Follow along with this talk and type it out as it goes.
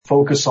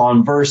focus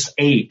on verse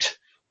 8.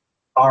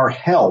 Our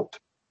help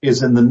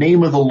is in the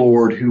name of the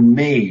Lord who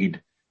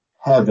made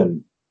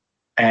heaven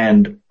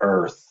and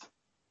earth.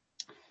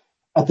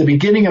 At the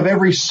beginning of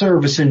every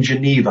service in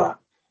Geneva,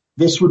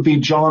 this would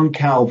be John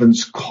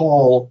Calvin's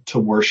call to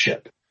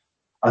worship,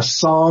 a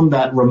psalm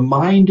that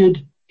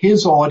reminded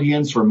his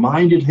audience,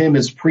 reminded him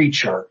as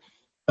preacher,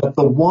 that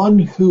the one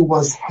who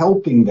was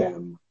helping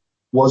them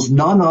was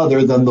none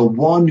other than the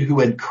one who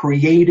had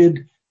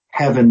created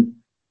heaven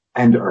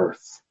and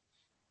earth.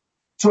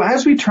 So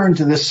as we turn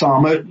to this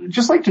psalm, I'd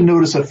just like to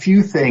notice a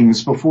few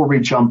things before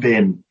we jump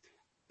in.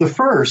 The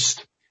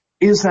first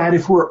is that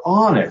if we're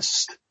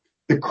honest,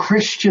 the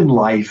Christian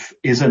life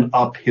is an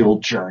uphill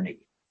journey.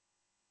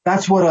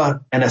 That's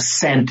what an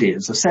ascent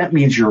is. Ascent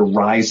means you're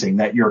rising,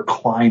 that you're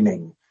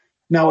climbing.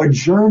 Now, a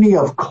journey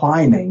of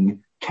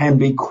climbing can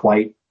be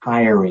quite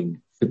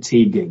tiring,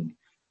 fatiguing.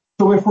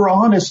 So if we're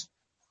honest,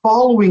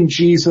 following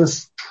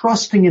Jesus,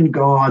 trusting in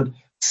God,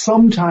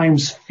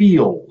 sometimes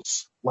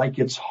feels like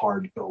it's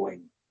hard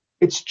going.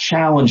 It's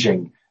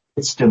challenging.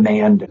 It's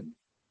demanding.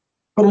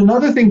 But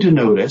another thing to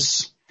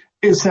notice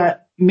is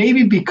that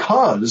maybe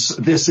because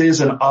this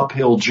is an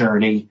uphill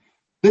journey,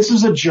 this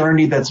is a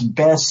journey that's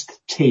best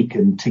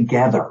taken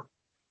together.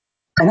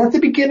 And at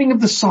the beginning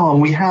of the psalm,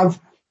 we have,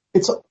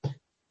 it's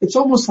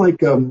almost like,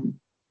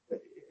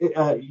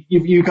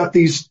 you've got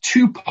these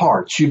two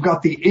parts. You've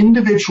got the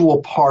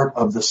individual part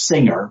of the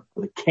singer,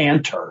 the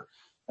cantor,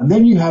 and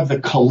then you have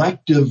the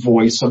collective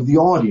voice of the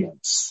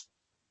audience.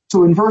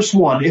 So in verse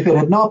 1, if it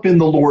had not been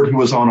the Lord who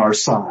was on our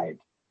side,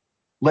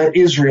 let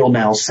Israel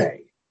now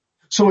say.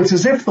 So it's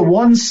as if the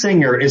one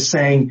singer is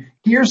saying,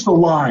 here's the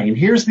line,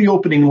 here's the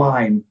opening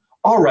line.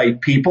 All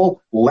right,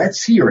 people,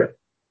 let's hear it.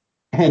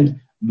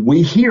 And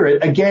we hear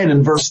it again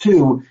in verse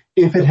 2,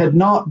 if it had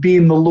not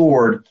been the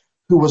Lord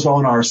who was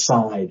on our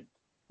side,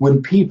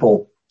 when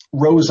people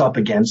rose up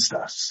against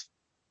us.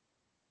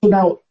 So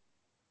now,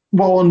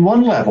 while on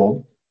one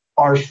level,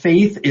 our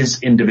faith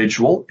is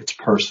individual, it's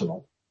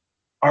personal.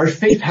 Our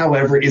faith,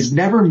 however, is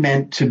never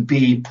meant to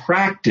be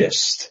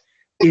practiced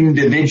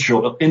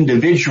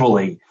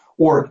individually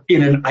or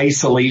in an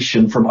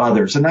isolation from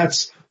others. And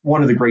that's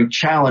one of the great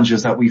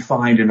challenges that we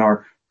find in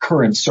our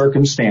current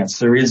circumstance.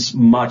 There is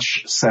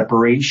much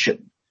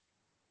separation.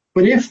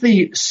 But if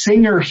the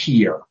singer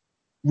here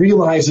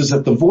realizes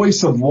that the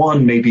voice of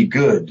one may be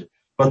good,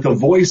 but the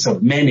voice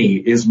of many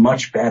is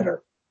much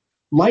better.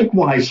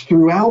 Likewise,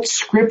 throughout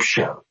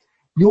Scripture,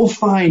 you'll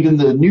find in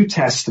the New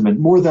Testament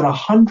more than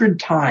 100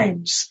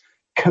 times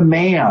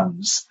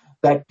commands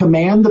that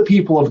command the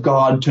people of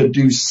God to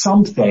do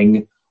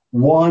something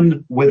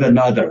one with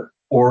another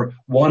or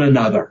one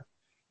another.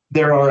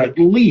 There are at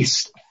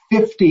least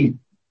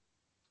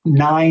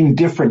 59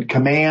 different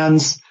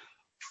commands.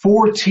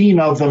 14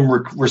 of them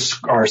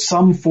are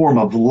some form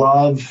of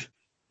love.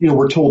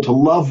 We're told to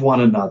love one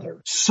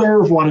another,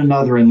 serve one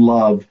another in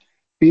love,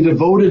 be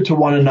devoted to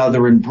one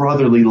another in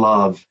brotherly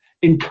love,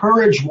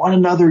 encourage one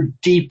another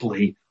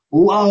deeply,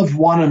 love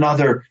one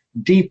another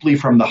deeply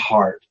from the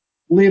heart,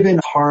 live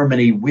in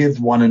harmony with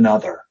one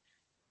another.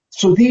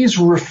 So these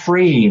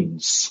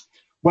refrains,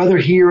 whether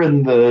here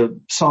in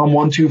the Psalm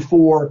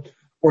 124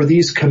 or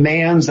these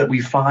commands that we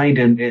find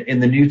in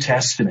the New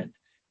Testament,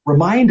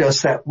 remind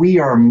us that we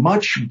are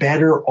much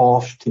better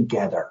off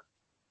together.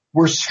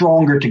 We're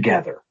stronger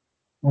together,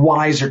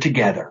 wiser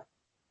together.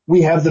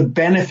 We have the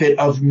benefit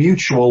of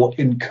mutual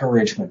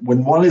encouragement.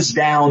 When one is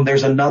down,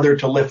 there's another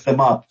to lift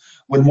them up.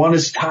 When one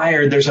is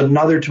tired, there's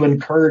another to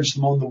encourage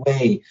them on the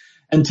way.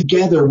 And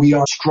together we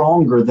are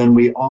stronger than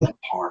we are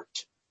apart.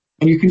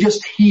 And you can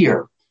just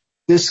hear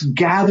this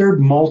gathered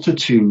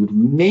multitude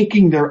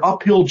making their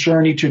uphill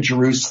journey to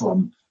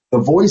Jerusalem, the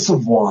voice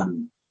of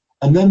one,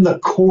 and then the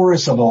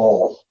chorus of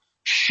all,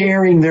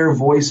 sharing their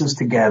voices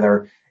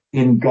together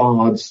in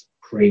God's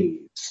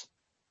praise.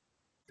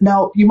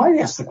 Now, you might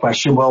ask the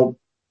question, well,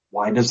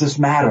 why does this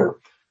matter?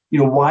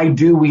 Why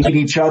do we need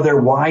each other?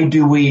 Why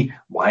do we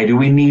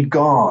need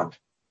God?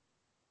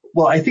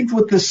 Well, I think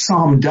what this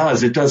psalm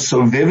does, it does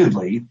so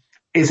vividly,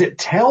 is it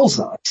tells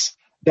us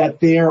that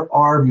there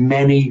are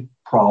many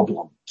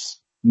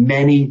problems,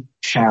 many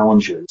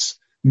challenges,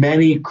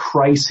 many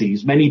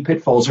crises, many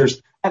pitfalls.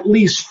 There's at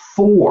least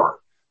 4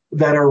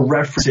 that are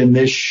referenced in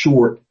this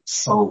short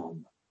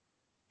psalm.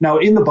 Now,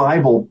 in the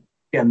Bible,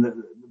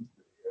 and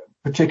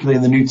particularly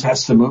in the New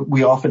Testament,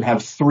 we often have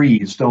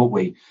 3s, don't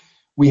we?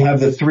 We have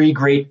the 3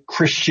 great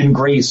Christian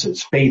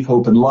graces, faith,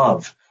 hope, and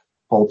love.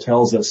 Paul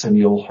tells us, and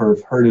you'll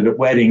have heard it at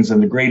weddings,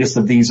 and the greatest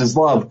of these is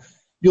love.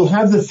 You'll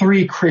have the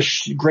 3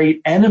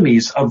 great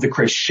enemies of the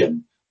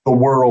Christian, the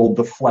world,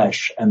 the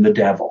flesh, and the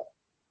devil.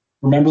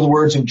 Remember the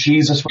words of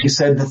Jesus when he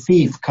said, the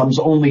thief comes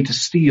only to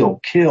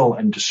steal, kill,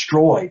 and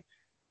destroy.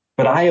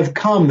 But I have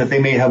come that they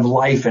may have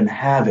life and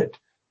have it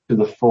to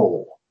the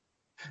full.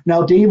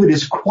 Now, David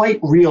is quite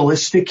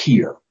realistic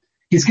here.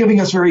 He's giving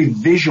us very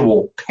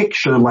visual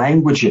picture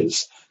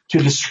languages to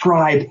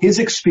describe his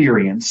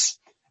experience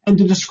and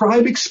to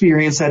describe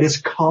experience that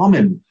is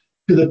common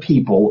to the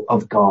people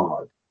of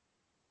God.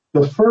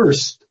 The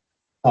first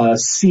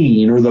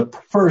scene, or the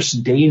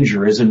first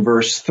danger, is in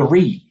verse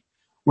 3,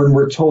 when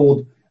we're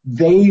told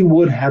they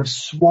would have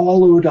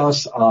swallowed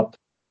us up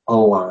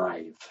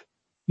alive.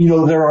 You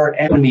know, there are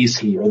enemies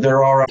here.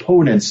 There are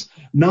opponents.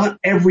 Not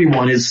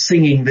everyone is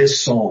singing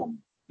this song.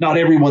 Not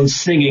everyone's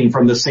singing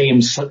from the same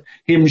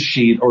hymn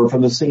sheet or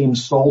from the same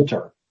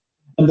psalter.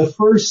 And the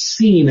first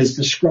scene is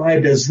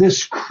described as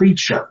this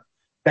creature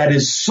that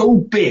is so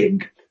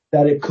big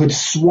that it could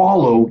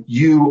swallow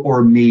you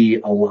or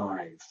me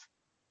alive.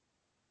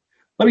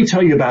 Let me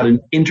tell you about an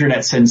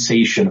internet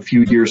sensation a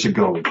few years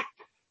ago.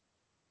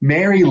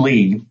 Mary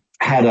Lee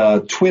had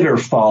a Twitter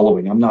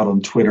following. I'm not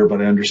on Twitter,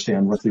 but I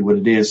understand roughly what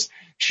it is.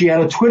 She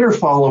had a Twitter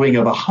following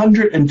of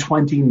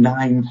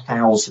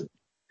 129,000.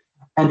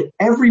 And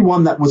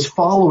everyone that was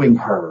following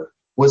her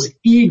was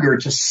eager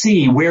to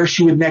see where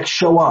she would next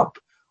show up,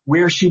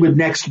 where she would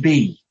next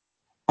be.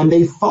 And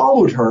they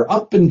followed her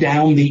up and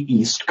down the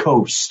East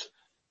Coast.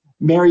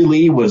 Mary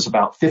Lee was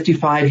about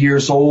 55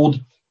 years old.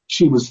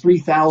 She was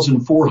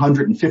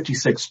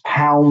 3,456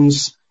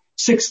 pounds,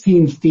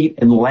 16 feet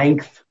in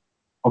length.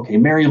 Okay,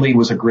 Mary Lee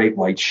was a great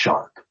white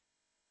shark.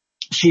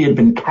 She had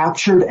been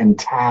captured and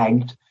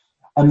tagged,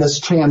 and this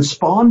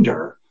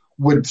transponder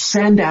would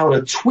send out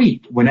a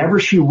tweet. Whenever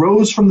she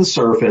rose from the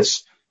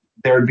surface,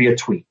 there'd be a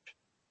tweet.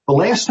 The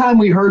last time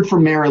we heard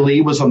from Mary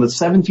Lee was on the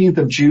 17th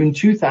of June,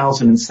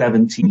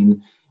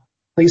 2017,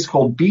 a place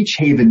called Beach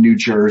Haven, New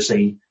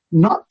Jersey,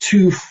 not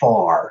too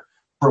far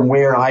from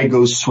where I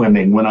go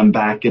swimming when I'm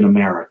back in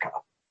America.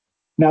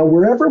 Now,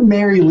 wherever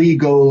Mary Lee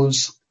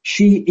goes,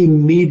 she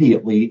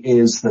immediately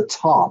is the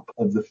top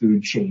of the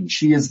food chain.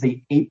 She is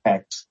the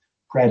apex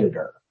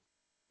predator.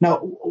 Now,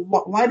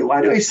 why do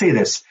I say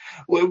this?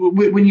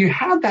 When you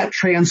had that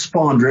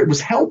transponder, it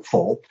was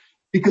helpful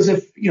because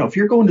if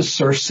you're going to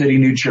Surf City,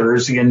 New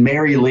Jersey, and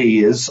Mary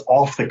Lee is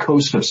off the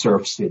coast of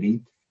Surf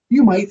City,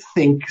 you might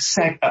think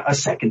a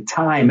second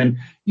time, and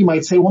you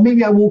might say, well,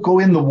 maybe I won't go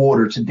in the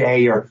water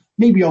today, or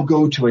maybe I'll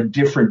go to a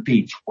different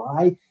beach.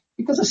 Why?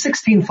 Because a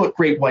 16-foot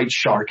great white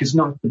shark is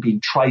not to be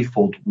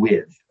trifled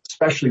with,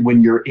 especially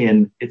when you're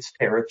in its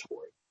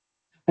territory.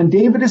 And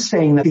David is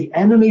saying that the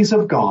enemies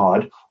of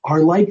God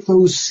are like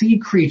those sea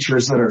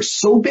creatures that are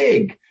so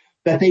big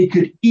that they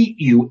could eat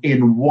you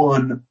in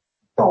one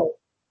gulp.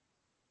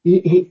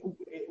 We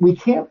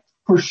can't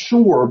for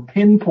sure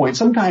pinpoint.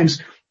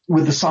 Sometimes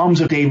with the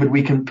Psalms of David,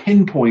 we can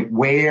pinpoint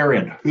where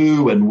and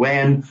who and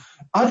when.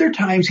 Other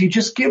times he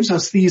just gives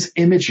us these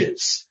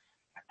images.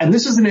 And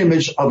this is an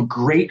image of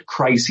great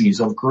crises,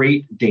 of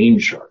great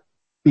danger,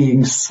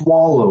 being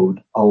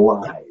swallowed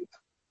alive.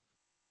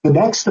 The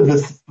next of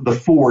the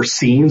four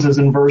scenes is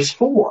in verse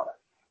 4,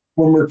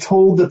 when we're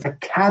told that the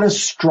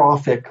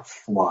catastrophic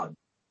flood,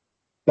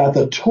 that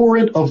the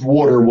torrent of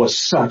water was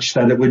such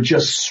that it would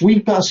just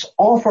sweep us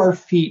off our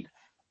feet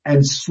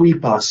and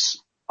sweep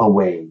us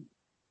away.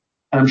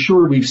 I'm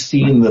sure we've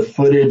seen the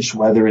footage,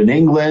 whether in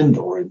England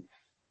or in,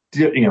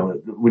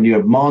 when you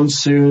have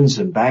monsoons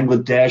in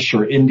Bangladesh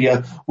or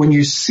India, when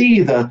you see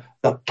the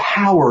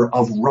power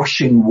of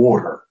rushing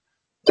water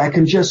that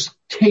can just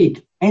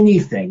take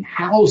anything,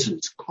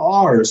 houses,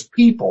 cars,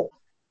 people,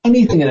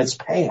 anything in its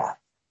path.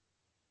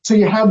 So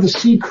you have the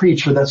sea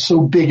creature that's so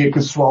big it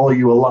could swallow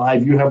you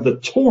alive. You have the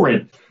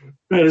torrent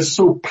that is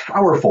so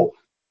powerful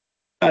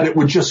that it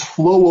would just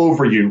flow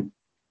over you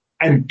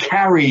and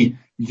carry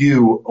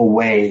you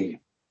away.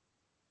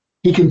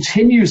 He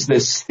continues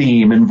this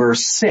theme in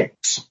verse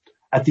 6.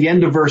 At the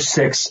end of verse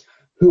 6,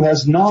 who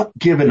has not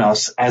given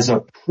us as a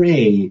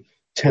prey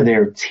to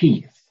their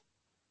teeth.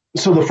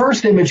 So the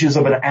first image is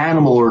of an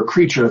animal or a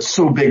creature that's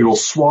so big it'll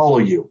swallow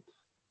you.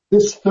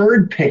 This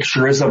third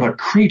picture is of a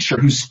creature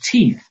whose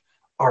teeth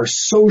are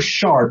so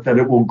sharp that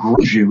it will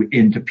grind you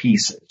into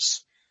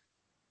pieces.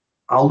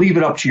 I'll leave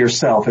it up to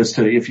yourself as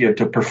to if you have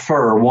to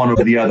prefer one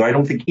over the other. I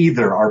don't think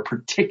either are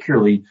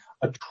particularly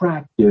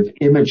attractive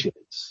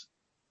images.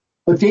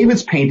 But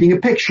David's painting a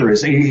picture.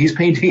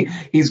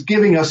 He's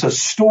giving us a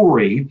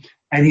story,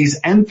 and he's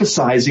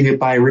emphasizing it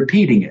by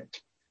repeating it.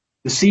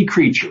 The sea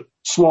creature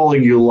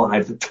swallowing you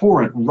alive, the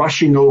torrent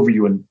rushing over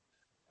you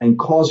and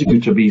causing you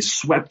to be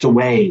swept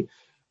away.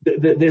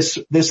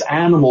 This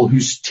animal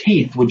whose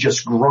teeth would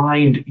just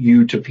grind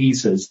you to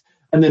pieces.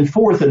 And then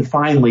fourth and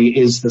finally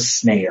is the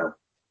snare.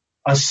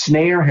 A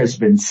snare has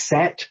been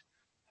set,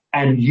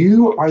 and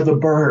you are the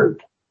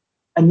bird.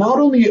 And not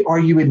only are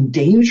you in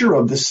danger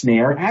of the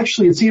snare,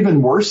 actually it's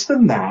even worse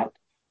than that.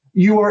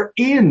 You are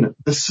in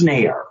the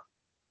snare.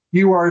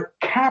 You are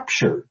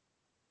captured.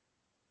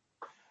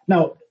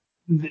 Now,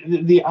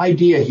 the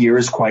idea here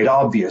is quite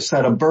obvious,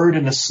 that a bird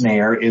in a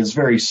snare is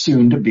very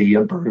soon to be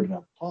a bird in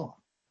a pond.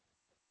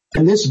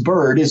 And this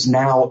bird is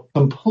now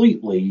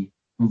completely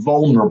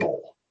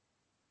vulnerable.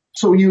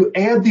 So you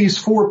add these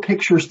four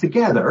pictures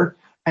together,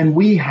 and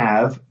we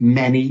have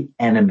many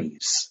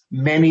enemies,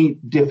 many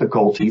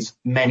difficulties,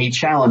 many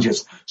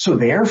challenges. So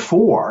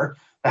therefore,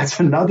 that's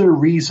another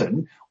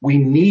reason we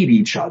need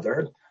each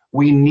other.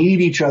 We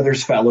need each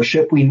other's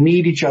fellowship. We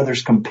need each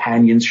other's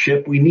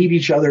companionship. We need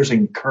each other's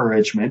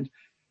encouragement.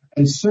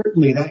 And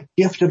certainly that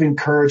gift of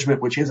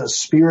encouragement, which is a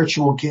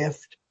spiritual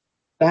gift,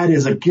 that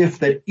is a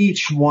gift that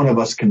each one of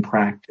us can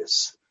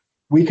practice.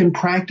 We can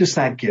practice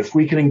that gift.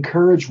 We can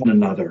encourage one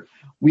another.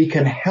 We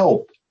can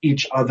help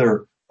each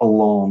other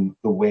along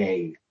the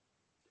way.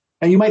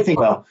 And you might think,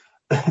 well,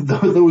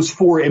 those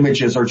four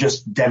images are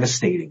just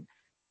devastating.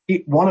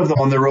 One of them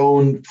on their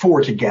own,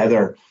 four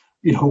together,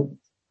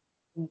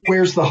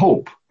 where's the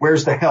hope?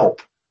 Where's the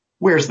help?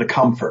 Where's the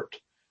comfort?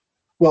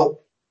 Well,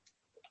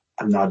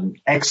 I'm not an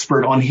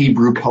expert on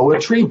Hebrew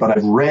poetry, but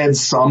I've read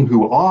some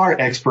who are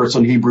experts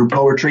on Hebrew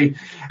poetry,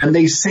 and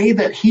they say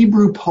that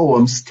Hebrew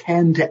poems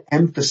tend to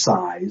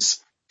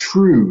emphasize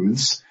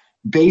truths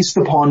based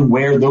upon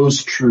where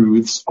those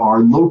truths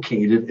are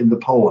located in the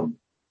poem.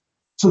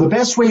 So the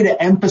best way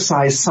to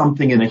emphasize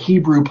something in a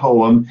Hebrew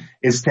poem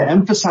is to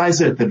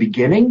emphasize it at the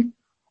beginning,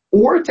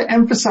 or to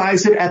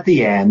emphasize it at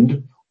the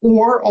end,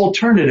 or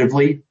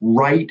alternatively,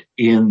 right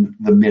in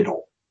the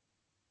middle.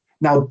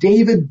 Now,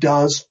 David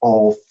does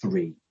all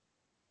three.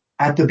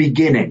 At the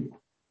beginning,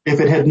 if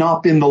it had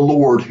not been the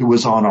Lord who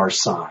was on our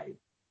side.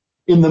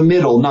 In the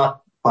middle,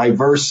 not by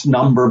verse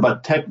number,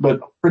 but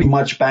pretty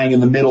much bang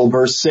in the middle,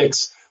 verse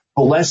 6,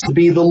 blessed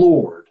be the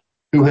Lord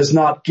who has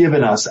not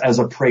given us as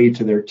a prey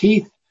to their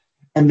teeth.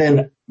 And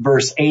then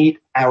verse 8,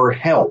 our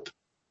help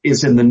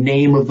is in the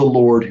name of the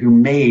Lord who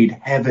made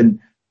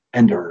heaven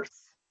and earth.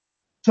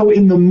 So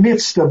in the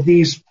midst of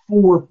these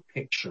four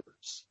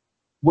pictures,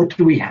 what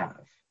do we have?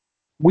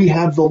 We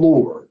have the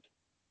Lord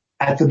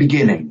at the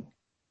beginning,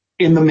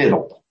 in the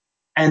middle,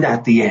 and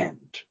at the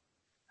end.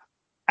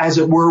 As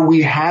it were,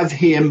 we have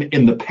him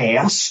in the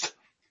past.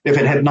 If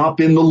it had not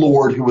been the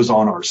Lord who was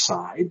on our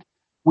side,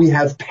 we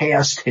have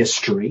past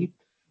history.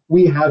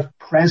 We have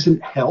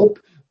present help.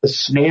 The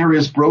snare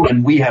is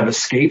broken. We have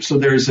escaped. So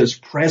there's this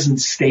present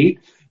state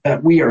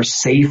that we are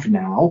safe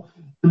now.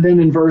 And then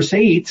in verse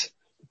 8,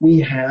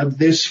 we have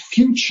this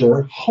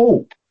future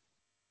hope.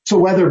 So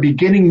whether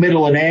beginning,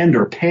 middle, and end,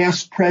 or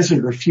past,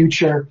 present, or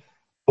future,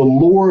 the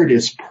Lord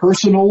is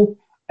personal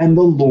and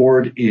the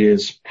Lord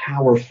is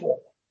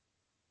powerful.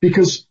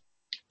 Because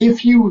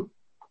if you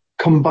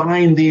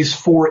combine these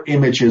four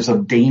images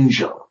of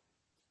danger,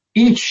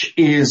 each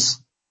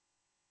is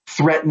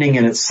threatening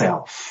in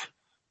itself.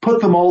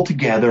 Put them all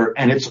together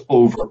and it's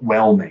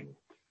overwhelming.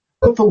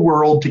 Put the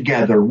world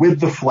together with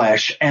the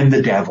flesh and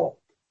the devil,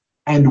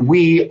 and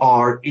we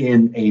are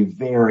in a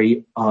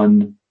very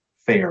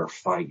unfair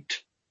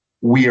fight.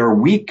 We are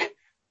weak.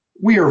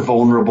 We are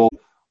vulnerable.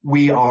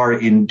 We are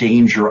in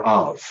danger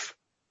of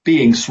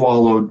being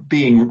swallowed,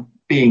 being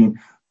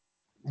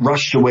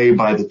rushed away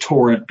by the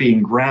torrent,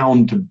 being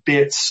ground to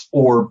bits,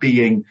 or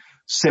being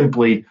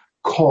simply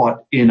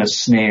caught in a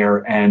snare,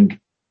 and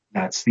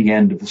that's the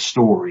end of the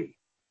story.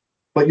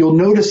 But you'll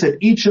notice at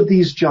each of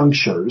these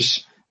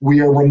junctures,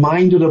 we are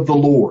reminded of the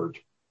Lord.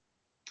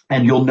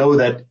 And you'll know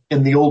that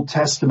in the Old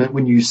Testament,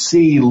 when you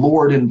see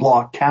Lord in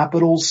block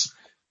capitals,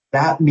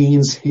 that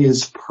means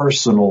his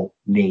personal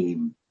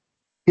name.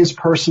 His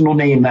personal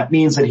name, that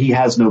means that he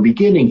has no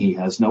beginning, he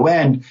has no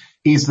end.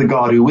 He's the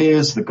God who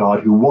is, the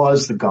God who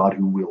was, the God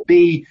who will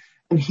be,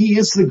 and he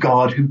is the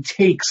God who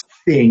takes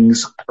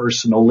things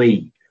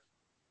personally.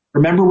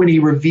 Remember when he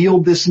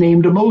revealed this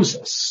name to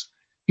Moses?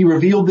 He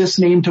revealed this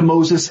name to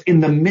Moses in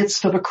the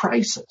midst of a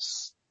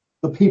crisis.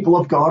 The people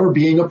of God are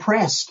being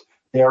oppressed.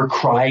 They are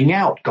crying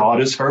out. God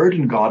has heard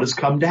and God has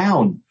come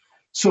down.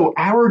 So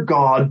our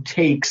God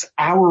takes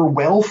our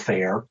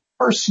welfare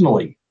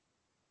personally.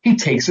 He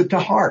takes it to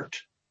heart.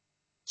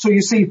 So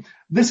you see,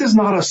 this is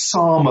not a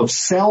psalm of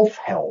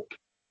self-help.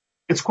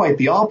 It's quite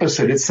the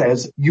opposite. It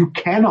says you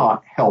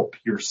cannot help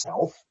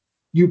yourself.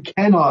 You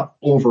cannot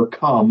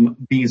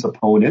overcome these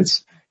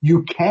opponents.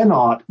 You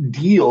cannot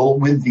deal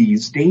with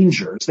these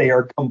dangers. They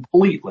are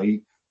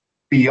completely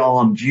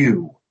beyond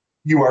you.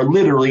 You are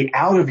literally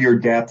out of your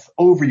depth,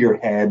 over your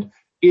head,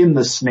 in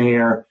the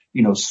snare,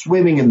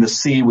 swimming in the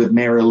sea with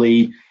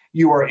merrily.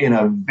 You are in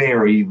a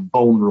very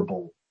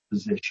vulnerable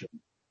position.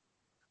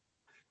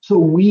 So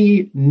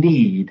we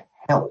need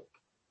help,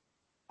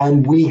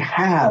 and we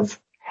have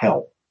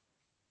help.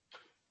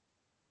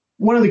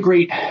 One of the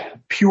great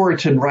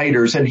Puritan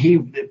writers, and he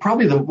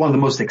probably one of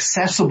the most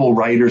accessible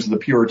writers of the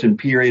Puritan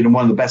period and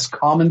one of the best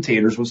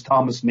commentators, was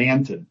Thomas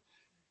Manton.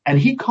 And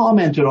he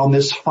commented on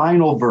this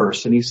final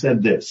verse, and he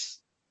said this.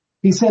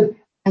 He said,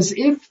 as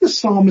if the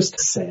psalmist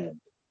said,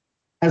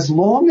 as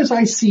long as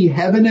I see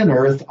heaven and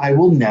earth, I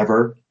will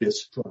never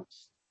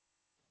distrust.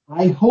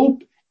 I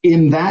hope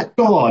in that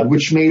God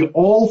which made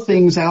all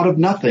things out of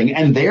nothing,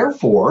 and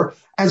therefore,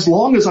 as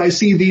long as I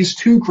see these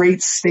two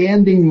great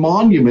standing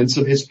monuments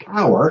of his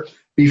power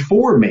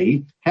before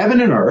me,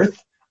 heaven and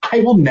earth, I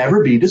will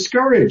never be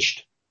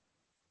discouraged.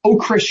 O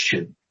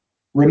Christian,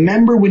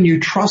 remember when you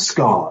trust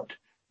God,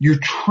 you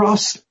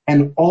trust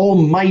an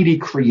almighty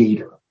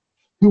creator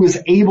who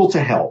is able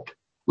to help.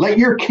 Let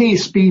your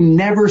case be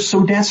never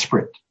so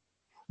desperate.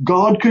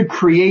 God could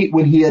create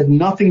when he had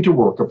nothing to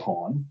work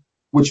upon,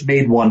 which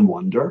made one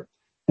wonder,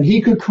 and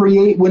he could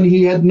create when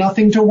he had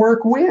nothing to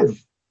work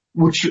with,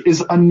 which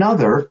is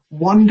another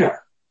wonder.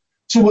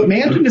 So what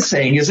Manton is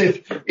saying is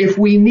if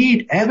we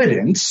need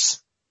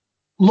evidence,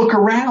 look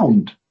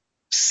around,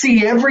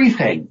 see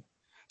everything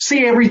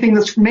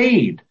that's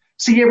made,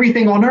 see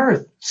everything on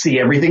earth, see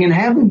everything in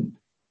heaven.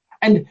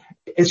 And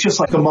it's just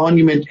like a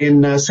monument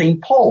in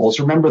St. Paul's.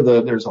 Remember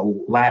there's a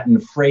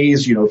Latin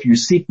phrase, if you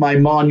seek my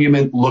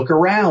monument, look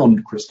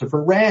around,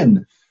 Christopher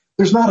Wren.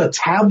 There's not a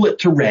tablet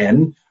to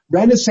Wren.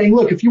 Wren is saying,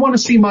 look, if you want to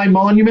see my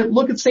monument,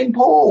 look at St.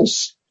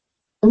 Paul's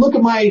and look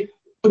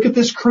at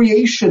this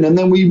creation. And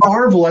then we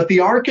marvel at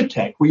the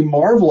architect. We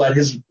marvel at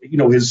his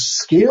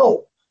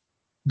skill.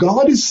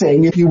 God is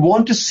saying, if you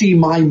want to see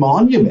my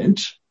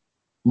monument,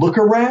 look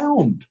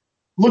around.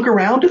 Look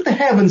around at the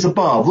heavens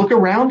above. Look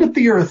around at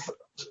the earth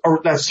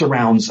that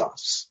surrounds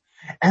us.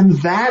 And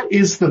that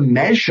is the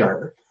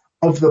measure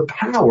of the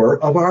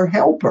power of our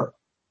helper.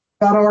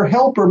 That our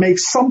helper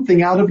makes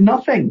something out of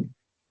nothing.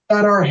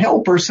 That our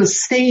helper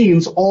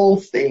sustains all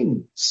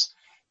things.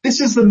 This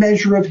is the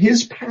measure of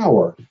his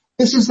power.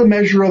 This is the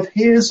measure of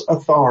his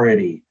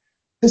authority.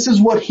 This is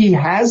what he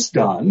has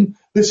done.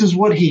 This is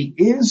what he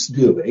is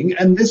doing.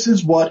 And this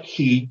is what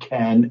he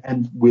can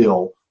and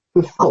will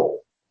fulfill.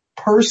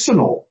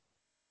 Personal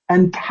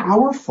and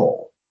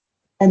powerful.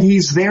 And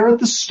he's there at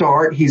the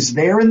start. He's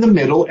there in the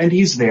middle, and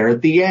he's there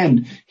at the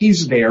end.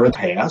 He's there in the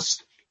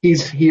past.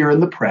 He's here in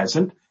the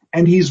present,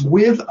 and he's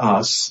with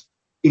us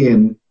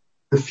in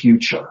the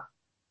future.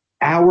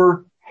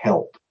 Our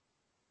help.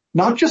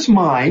 Not just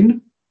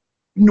mine,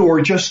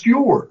 nor just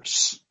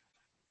yours.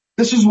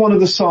 This is one of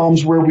the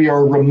Psalms where we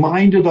are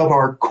reminded of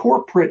our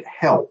corporate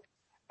help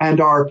and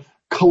our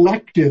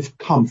collective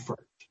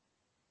comfort.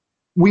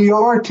 We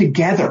are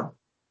together.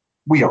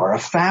 We are a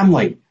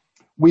family.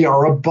 We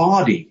are a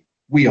body.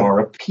 We are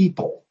a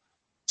people.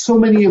 So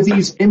many of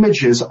these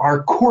images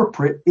are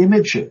corporate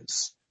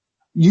images.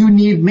 You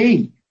need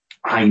me.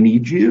 I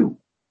need you.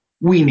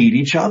 We need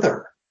each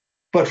other.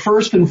 But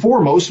first and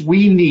foremost,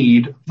 we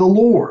need the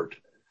Lord.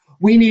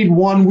 We need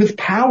one with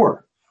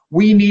power.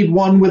 We need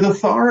one with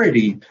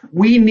authority.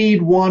 We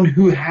need one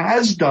who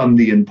has done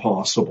the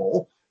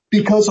impossible,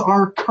 because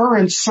our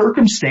current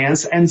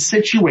circumstance and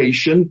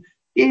situation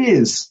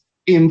is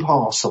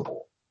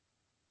impossible.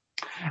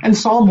 And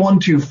Psalm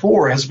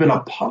 124 has been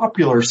a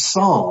popular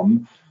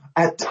psalm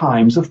at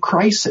times of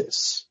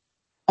crisis.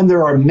 And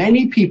there are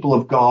many people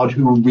of God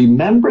who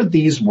remember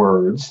these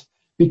words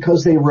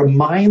because they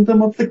remind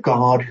them of the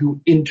God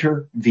who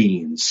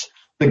intervenes,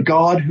 the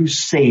God who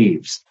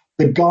saves,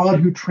 the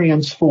God who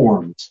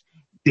transforms.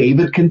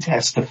 David can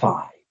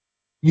testify.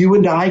 You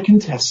and I can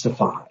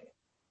testify.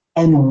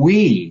 And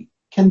we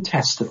can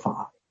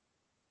testify.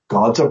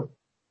 God's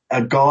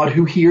a God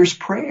who hears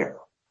prayer.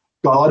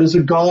 God is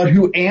a God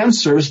who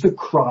answers the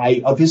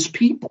cry of his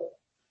people.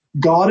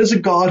 God is a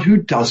God who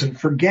doesn't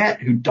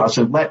forget, who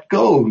doesn't let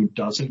go, who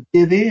doesn't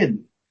give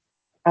in.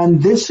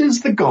 And this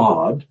is the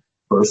God,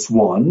 verse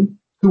 1,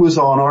 who is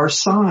on our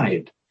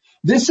side.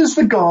 This is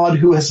the God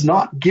who has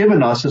not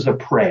given us as a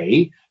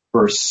prey,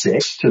 verse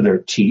 6, to their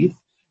teeth.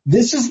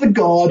 This is the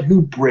God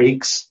who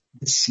breaks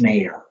the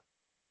snare.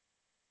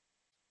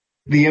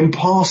 The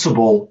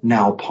impossible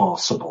now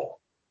possible.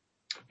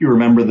 You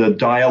remember the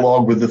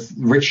dialogue with the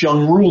rich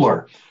young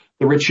ruler.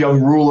 The rich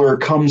young ruler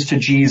comes to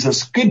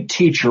Jesus. Good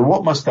teacher,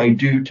 what must I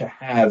do to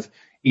have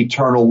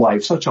eternal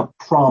life? Such a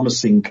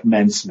promising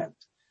commencement.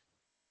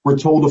 We're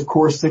told, of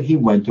course, that he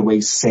went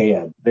away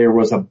sad. There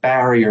was a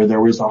barrier.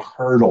 There was a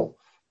hurdle.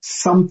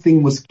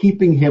 Something was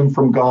keeping him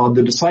from God.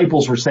 The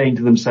disciples were saying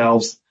to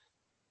themselves,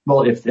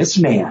 well, if this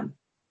man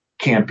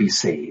can't be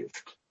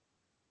saved,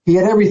 he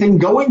had everything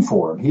going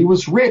for him. He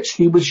was rich.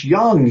 He was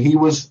young.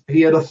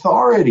 He had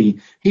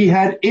authority. He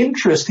had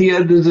interest. He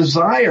had a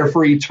desire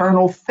for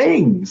eternal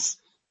things.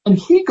 And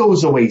he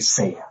goes away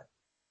sad.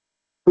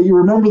 But you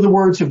remember the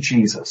words of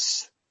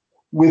Jesus.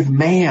 With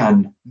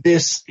man,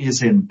 this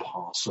is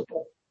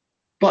impossible,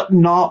 but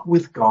not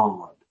with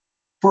God.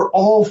 For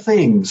all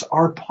things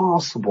are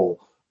possible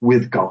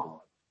with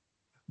God.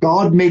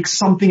 God makes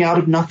something out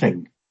of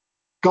nothing.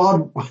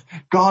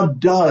 God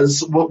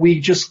does what we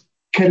just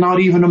cannot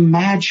even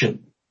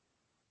imagine.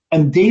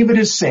 And David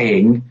is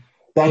saying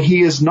that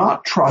he is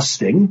not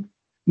trusting.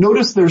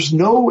 Notice there's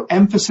no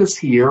emphasis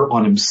here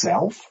on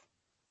himself,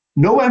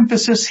 no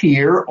emphasis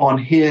here on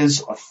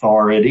his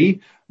authority,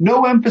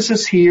 no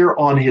emphasis here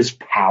on his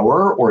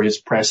power or his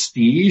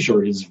prestige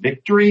or his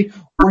victory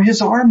or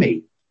his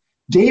army.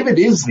 David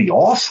is the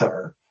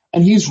author,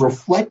 and he's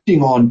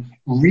reflecting on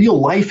real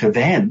life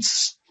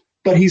events,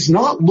 but he's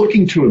not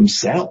looking to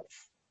himself.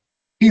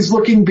 He's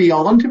looking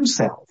beyond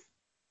himself.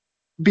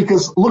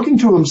 Because looking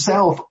to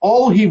himself,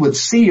 all he would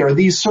see are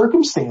these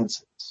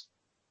circumstances.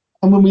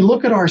 And when we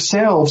look at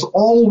ourselves,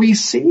 all we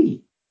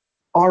see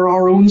are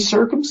our own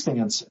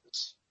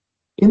circumstances.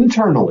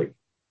 Internally,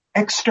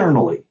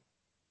 externally.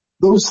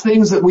 Those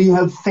things that we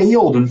have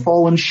failed and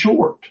fallen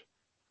short.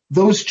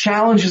 Those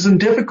challenges and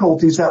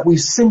difficulties that we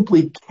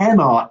simply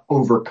cannot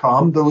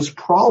overcome. Those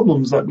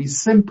problems that we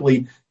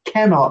simply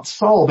cannot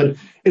solve. And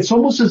it's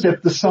almost as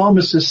if the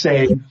psalmist is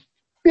saying,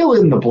 fill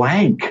in the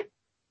blank.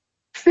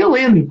 Fill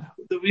in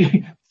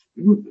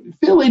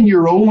fill in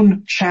your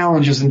own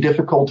challenges and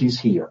difficulties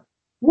here,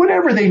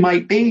 whatever they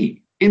might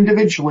be,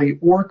 individually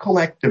or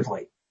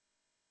collectively.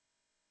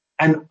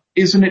 And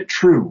isn't it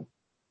true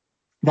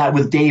that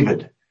with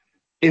David,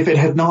 if it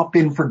had not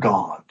been for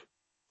God,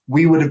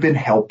 we would have been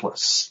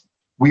helpless.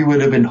 We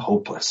would have been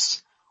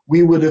hopeless.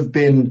 We would have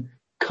been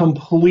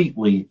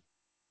completely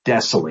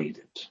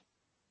desolated.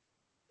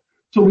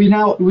 So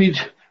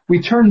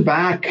we turn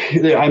back.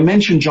 I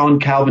mentioned John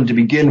Calvin to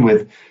begin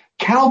with.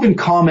 Calvin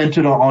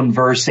commented on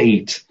verse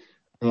 8.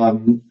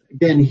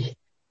 Again,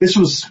 this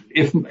was,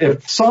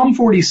 if Psalm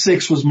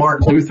 46 was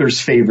Martin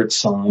Luther's favorite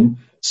psalm,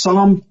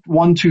 Psalm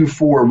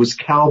 124 was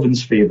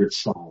Calvin's favorite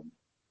psalm.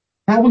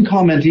 Calvin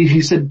commented,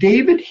 he said,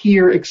 David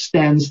here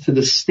extends to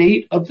the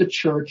state of the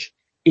church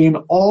in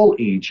all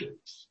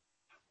ages,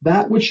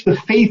 that which the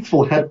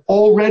faithful had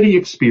already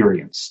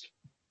experienced.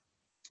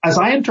 As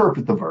I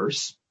interpret the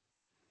verse,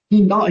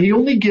 he not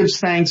only gives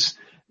thanks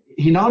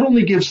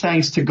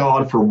to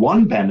God for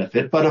one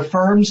benefit, but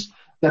affirms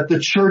that the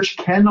church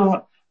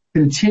cannot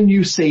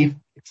continue safe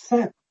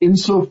except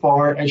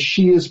insofar as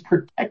she is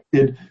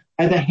protected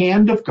by the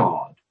hand of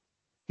God.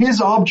 His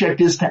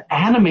object is to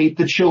animate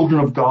the children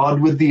of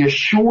God with the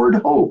assured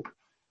hope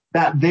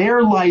that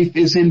their life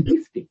is in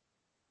safety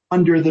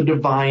under the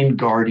divine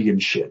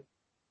guardianship.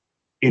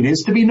 It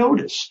is to be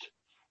noticed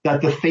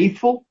that the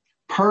faithful,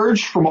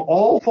 purged from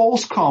all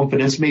false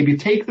confidence, may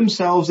betake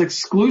themselves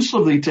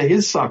exclusively to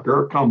his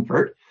succor,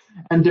 comfort,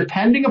 and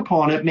depending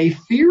upon it may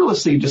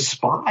fearlessly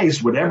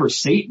despise whatever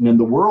Satan and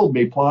the world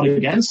may plot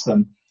against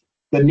them.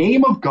 The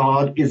name of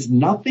God is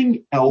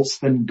nothing else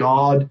than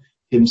God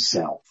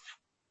himself.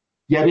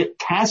 Yet it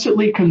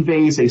tacitly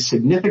conveys a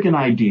significant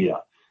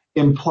idea,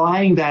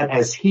 implying that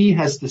as he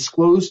has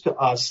disclosed to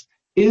us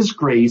his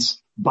grace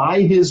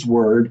by his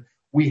word,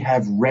 we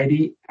have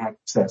ready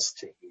access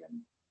to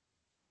him.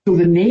 So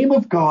the name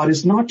of God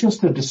is not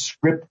just a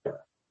descriptor.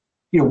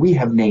 We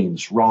have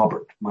names,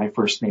 Robert, my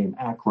first name,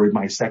 Ackroyd,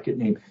 my second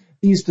name.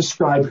 These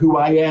describe who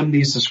I am.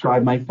 These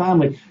describe my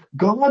family.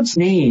 God's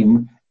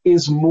name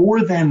is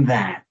more than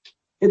that.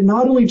 It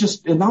not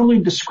only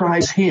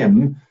describes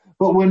him,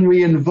 but when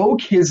we invoke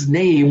his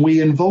name,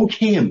 we invoke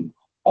him,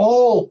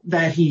 all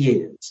that he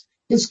is,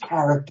 his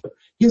character,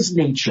 his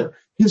nature,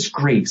 his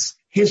grace,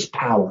 his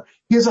power,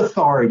 his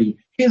authority,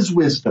 his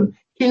wisdom,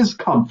 his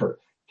comfort,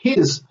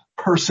 his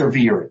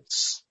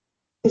perseverance.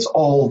 It's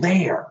all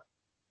there.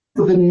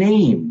 The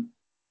name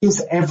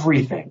is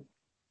everything.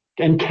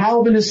 And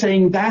Calvin is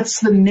saying that's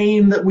the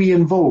name that we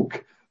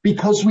invoke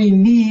because we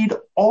need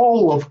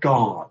all of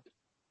God.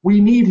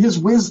 We need his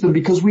wisdom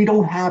because we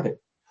don't have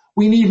it.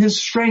 We need his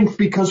strength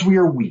because we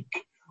are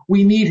weak.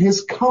 We need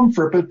his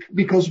comfort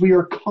because we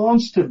are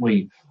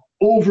constantly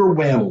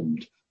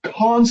overwhelmed,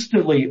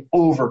 constantly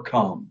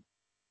overcome.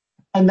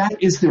 And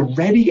that is the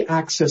ready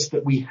access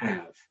that we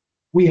have.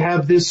 We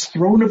have this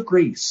throne of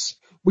grace.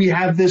 We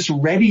have this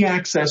ready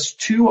access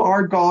to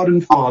our God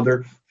and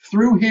Father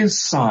through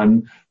his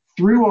Son,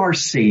 through our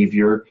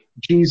Savior,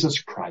 Jesus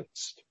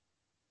Christ.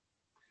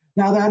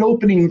 Now that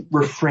opening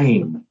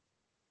refrain,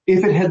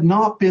 if it had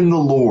not been the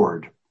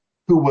Lord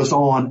who was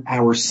on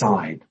our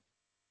side.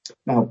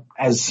 Now,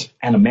 as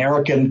an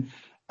American,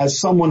 as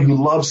someone who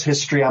loves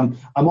history, I'm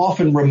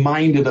often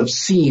reminded of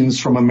scenes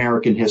from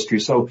American history.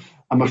 So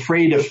I'm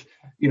afraid if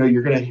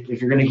you're going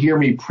to hear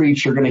me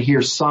preach, you're going to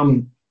hear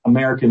some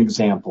American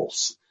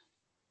examples.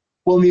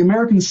 Well, in the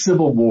American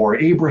Civil War,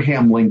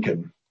 Abraham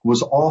Lincoln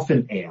was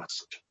often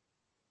asked,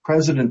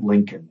 President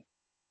Lincoln,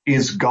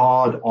 is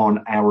God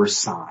on our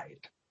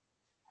side?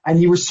 And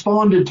he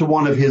responded to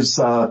one of his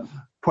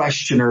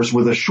questioners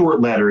with a short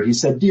letter. He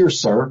said, Dear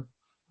sir,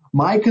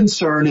 my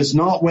concern is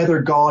not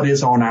whether God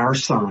is on our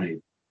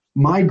side.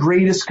 My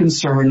greatest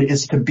concern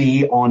is to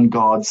be on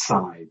God's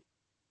side,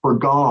 for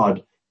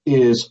God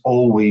is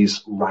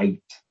always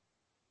right.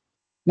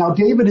 Now,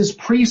 David is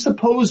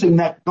presupposing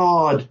that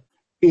God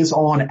is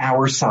on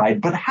our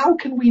side, but how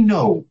can we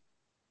know?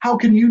 How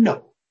can you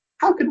know?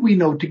 How can we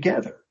know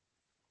together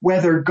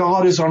whether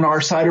God is on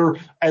our side, or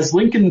as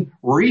Lincoln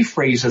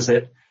rephrases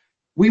it,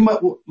 we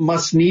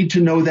must need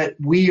to know that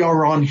we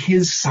are on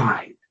his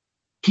side.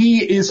 He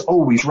is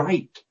always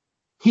right.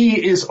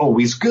 He is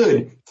always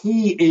good.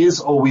 He is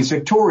always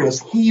victorious.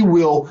 He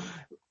will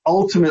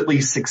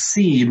ultimately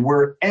succeed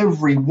where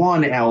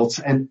everyone else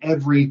and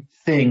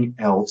everything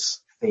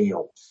else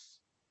fails.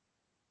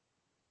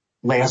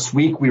 Last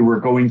week we were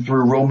going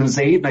through Romans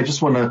 8, and I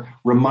just want to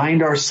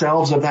remind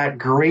ourselves of that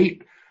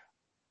great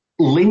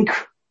link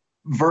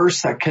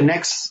verse that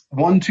connects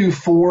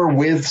 1-4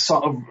 with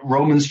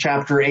Romans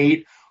chapter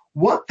 8.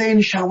 What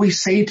then shall we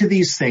say to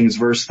these things?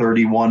 Verse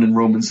 31 in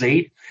Romans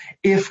 8.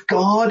 If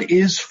God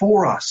is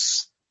for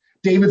us.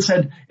 David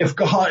said, if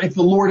the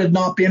Lord had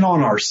not been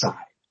on our side.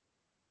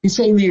 He's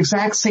saying the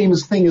exact same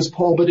thing as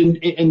Paul, but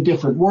in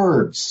different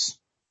words.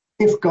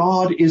 If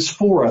God is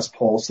for us,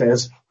 Paul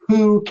says,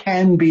 who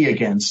can be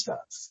against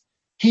us?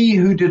 He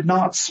who did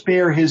not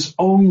spare his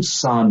own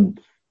son,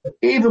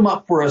 gave him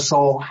up for us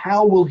all,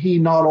 how will he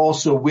not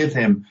also with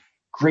him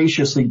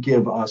graciously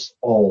give us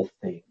all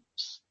things?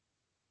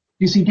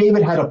 You see,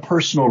 David had a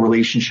personal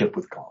relationship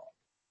with God.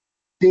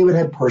 David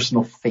had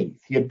personal faith.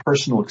 He had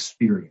personal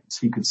experience.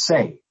 He could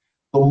say,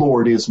 the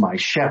Lord is my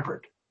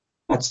shepherd.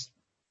 That's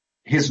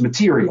his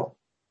material.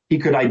 He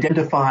could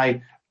identify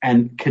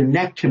and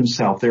connect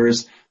himself. There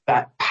is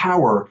that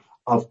power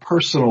of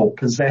personal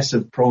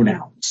possessive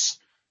pronouns.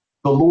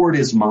 The Lord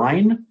is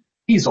mine.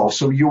 He's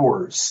also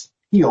yours.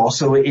 He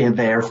also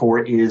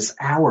therefore is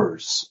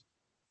ours.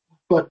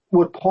 But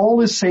what Paul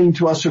is saying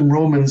to us in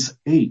Romans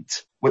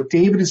 8, what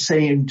David is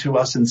saying to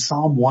us in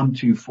Psalm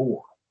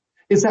 124,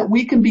 is that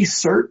we can be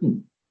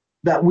certain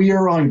that we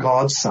are on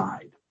God's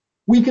side.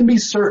 We can be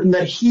certain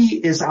that he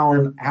is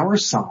on our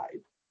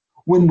side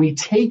when we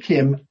take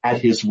him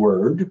at his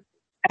word,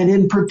 and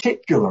in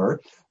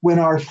particular, when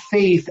our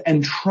faith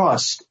and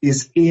trust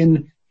is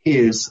in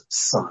his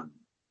Son.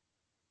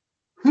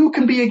 Who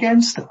can be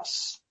against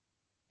us?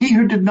 He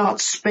who did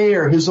not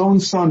spare his own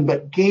Son,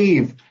 but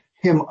gave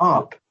him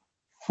up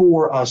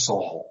for us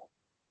all.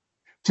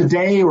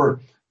 Today or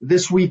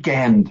this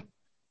weekend,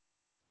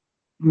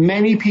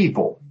 many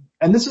people,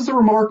 and this is a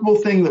remarkable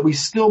thing that we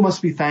still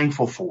must be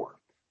thankful for,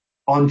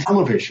 on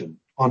television,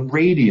 on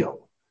radio,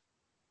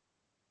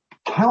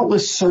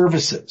 countless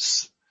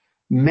services,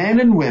 men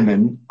and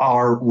women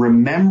are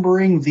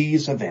remembering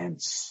these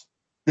events,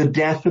 the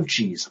death of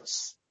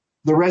Jesus,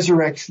 the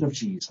resurrection of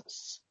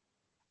Jesus.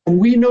 And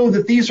we know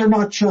that these are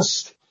not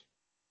just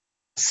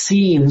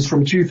scenes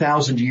from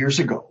 2,000 years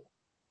ago.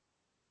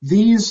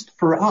 These,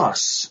 for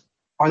us,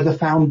 are the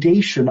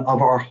foundation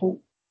of our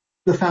hope,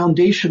 the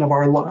foundation of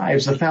our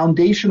lives, the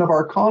foundation of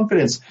our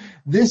confidence.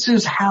 This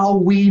is how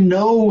we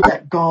know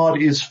that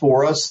God is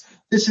for us.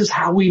 This is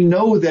how we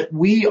know that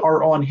we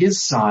are on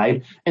his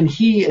side and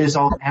he is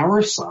on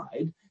our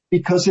side,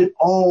 because it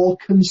all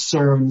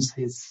concerns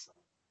his Son.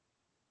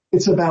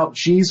 It's about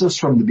Jesus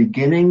from the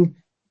beginning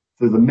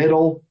to the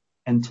middle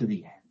and to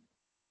the end.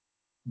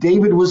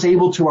 David was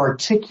able to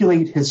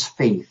articulate his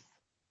faith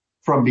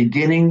from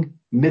beginning,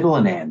 middle,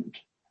 and end.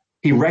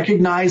 He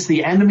recognized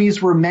the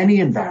enemies were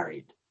many and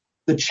varied.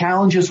 The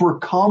challenges were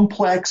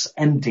complex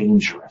and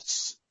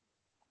dangerous.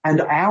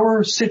 And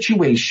our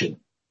situation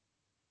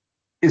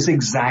is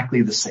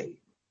exactly the same.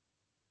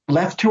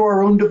 Left to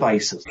our own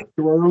devices, left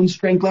to our own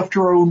strength, left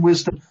to our own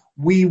wisdom,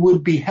 we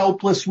would be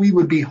helpless, we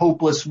would be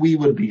hopeless, we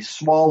would be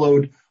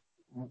swallowed,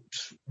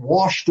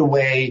 washed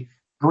away,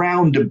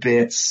 ground to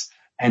bits,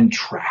 and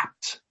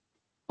trapped.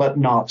 But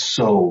not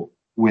so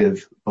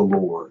with the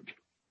Lord.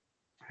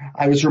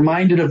 I was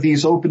reminded of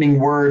these opening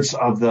words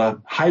of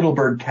the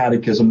Heidelberg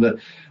Catechism. The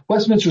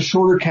Westminster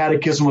Shorter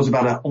Catechism was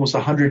about almost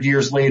 100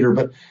 years later,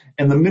 but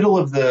in the middle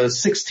of the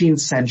 16th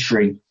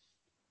century,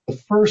 the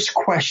first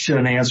question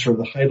and answer of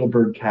the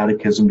Heidelberg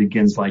Catechism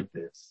begins like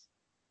this.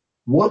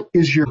 What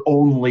is your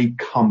only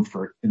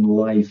comfort in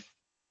life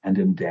and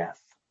in death?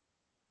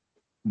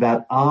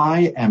 That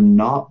I am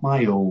not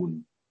my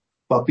own,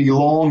 but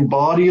belong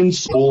body and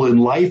soul in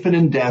life and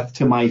in death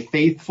to my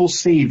faithful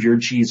Savior,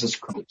 Jesus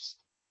Christ.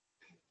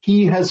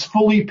 He has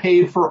fully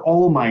paid for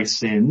all my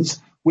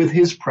sins with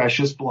his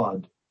precious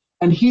blood,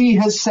 and he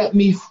has set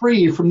me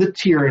free from the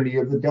tyranny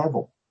of the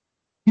devil.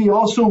 He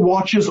also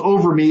watches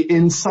over me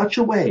in such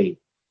a way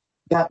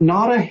that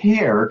not a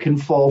hair can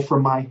fall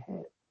from my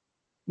head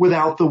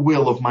without the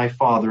will of my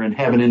Father in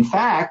heaven. In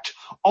fact,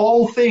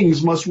 all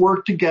things must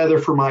work together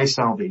for my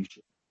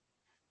salvation.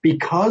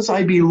 Because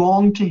I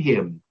belong to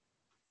him,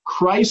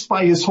 Christ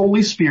by his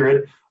Holy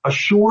Spirit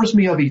assures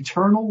me of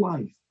eternal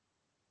life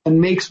and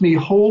makes me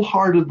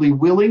wholeheartedly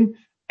willing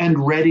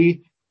and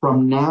ready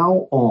from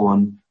now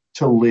on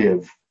to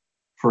live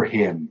for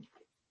him.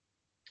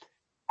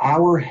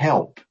 Our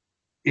help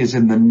is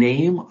in the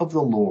name of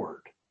the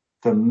Lord,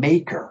 the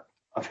maker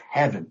of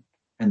heaven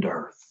and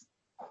earth,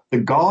 the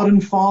God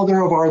and Father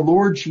of our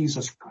Lord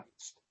Jesus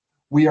Christ.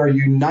 We are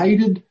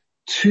united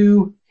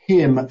to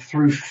him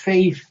through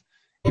faith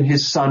in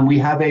his Son. We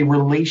have a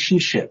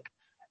relationship,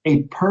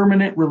 a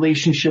permanent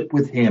relationship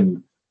with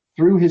him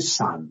through his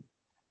Son.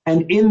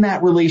 And in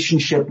that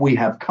relationship, we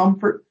have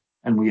comfort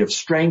and we have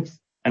strength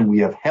and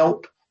we have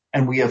help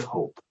and we have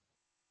hope.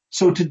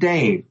 So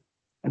today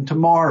and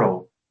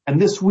tomorrow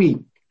and this week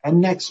and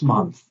next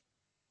month,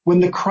 when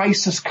the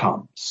crisis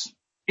comes,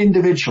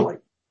 individually,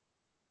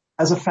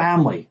 as a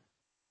family,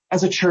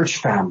 as a church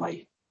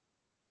family,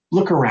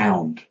 look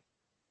around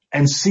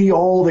and see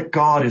all that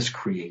God has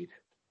created.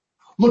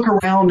 Look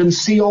around and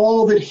see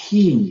all that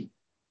he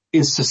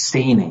is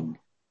sustaining,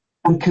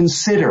 and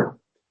consider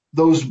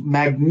those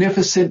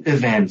magnificent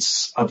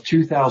events of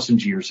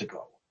 2,000 years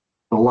ago,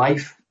 the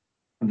life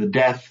and the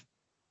death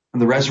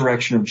and the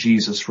resurrection of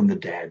Jesus from the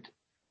dead.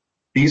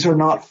 These are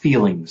not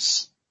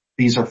feelings.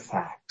 These are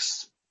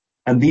facts.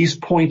 And these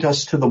point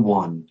us to the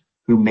one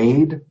who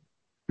made,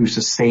 who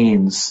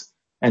sustains,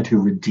 and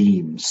who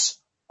redeems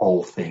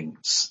all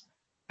things.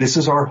 This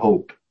is our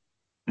hope.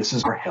 This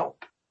is our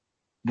help.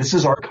 This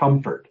is our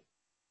comfort.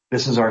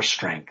 This is our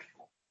strength.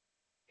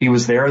 He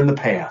was there in the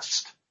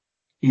past.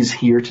 He's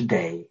here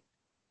today,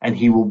 and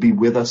he will be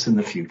with us in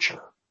the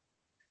future.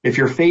 If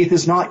your faith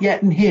is not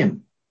yet in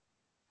him,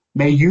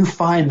 may you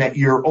find that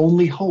your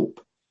only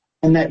hope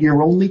and that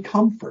your only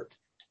comfort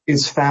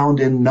is found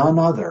in none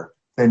other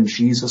than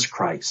Jesus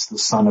Christ, the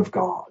Son of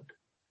God.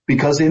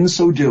 Because in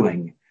so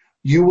doing,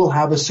 you will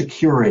have a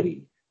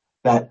security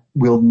that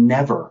will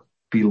never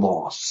be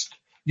lost.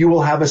 You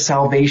will have a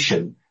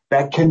salvation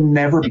that can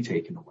never be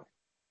taken away.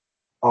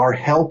 Our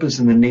help is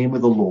in the name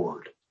of the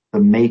Lord, the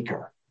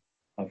maker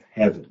of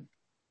heaven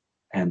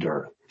and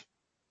earth.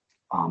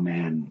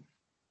 Amen.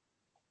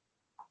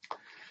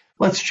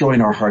 Let's join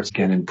our hearts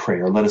again in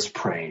prayer. Let us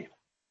pray.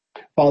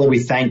 Father, we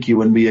thank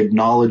you and we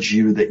acknowledge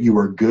you that you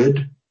are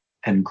good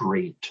and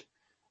great,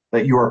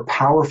 that you are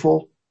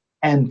powerful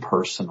and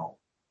personal.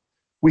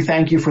 We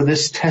thank you for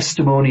this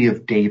testimony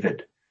of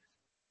David,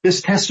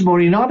 this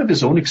testimony not of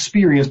his own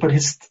experience, but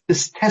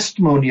this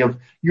testimony of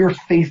your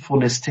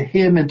faithfulness to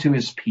him and to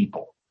his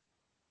people.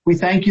 We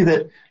thank you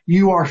that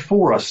you are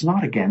for us,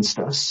 not against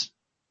us.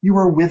 You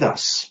are with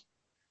us.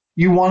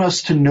 You want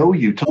us to know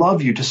you, to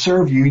love you, to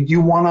serve you.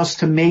 You want us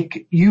to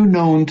make you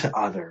known to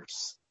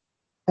others.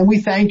 And we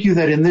thank you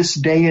that in this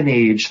day and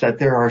age that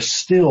there are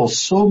still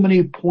so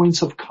many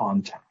points of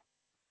contact,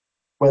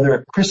 whether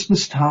at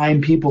Christmas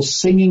time, people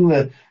singing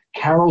the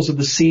carols of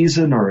the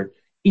season, or at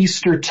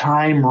Easter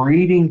time,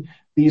 reading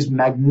these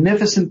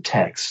magnificent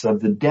texts of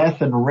the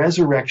death and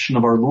resurrection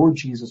of our Lord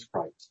Jesus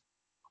Christ.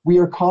 We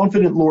are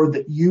confident, Lord,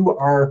 that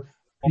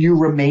you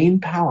remain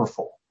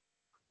powerful.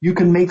 You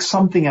can make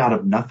something out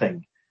of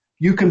nothing.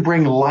 You can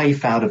bring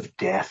life out of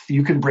death.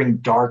 You can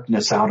bring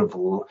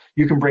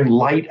you can bring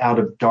light out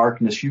of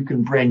darkness. You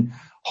can bring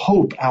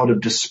hope out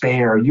of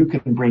despair. You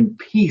can bring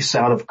peace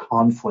out of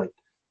conflict.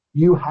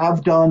 You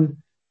have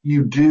done,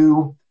 you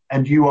do,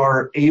 and you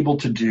are able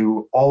to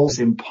do all is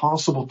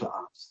impossible to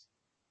us.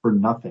 For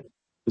nothing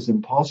is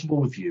impossible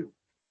with you.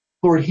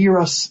 Lord, hear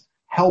us,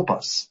 help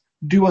us,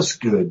 do us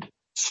good,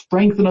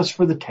 strengthen us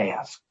for the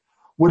task.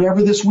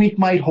 Whatever this week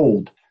might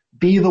hold,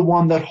 be the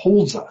one that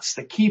holds us,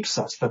 that keeps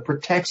us, that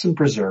protects and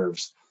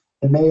preserves.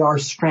 And may our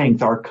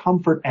strength, our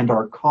comfort, and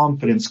our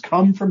confidence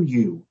come from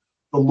you,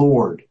 the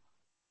Lord,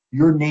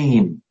 your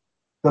name,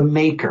 the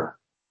maker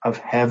of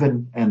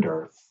heaven and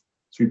earth.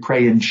 So we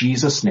pray in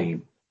Jesus'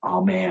 name.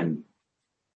 Amen.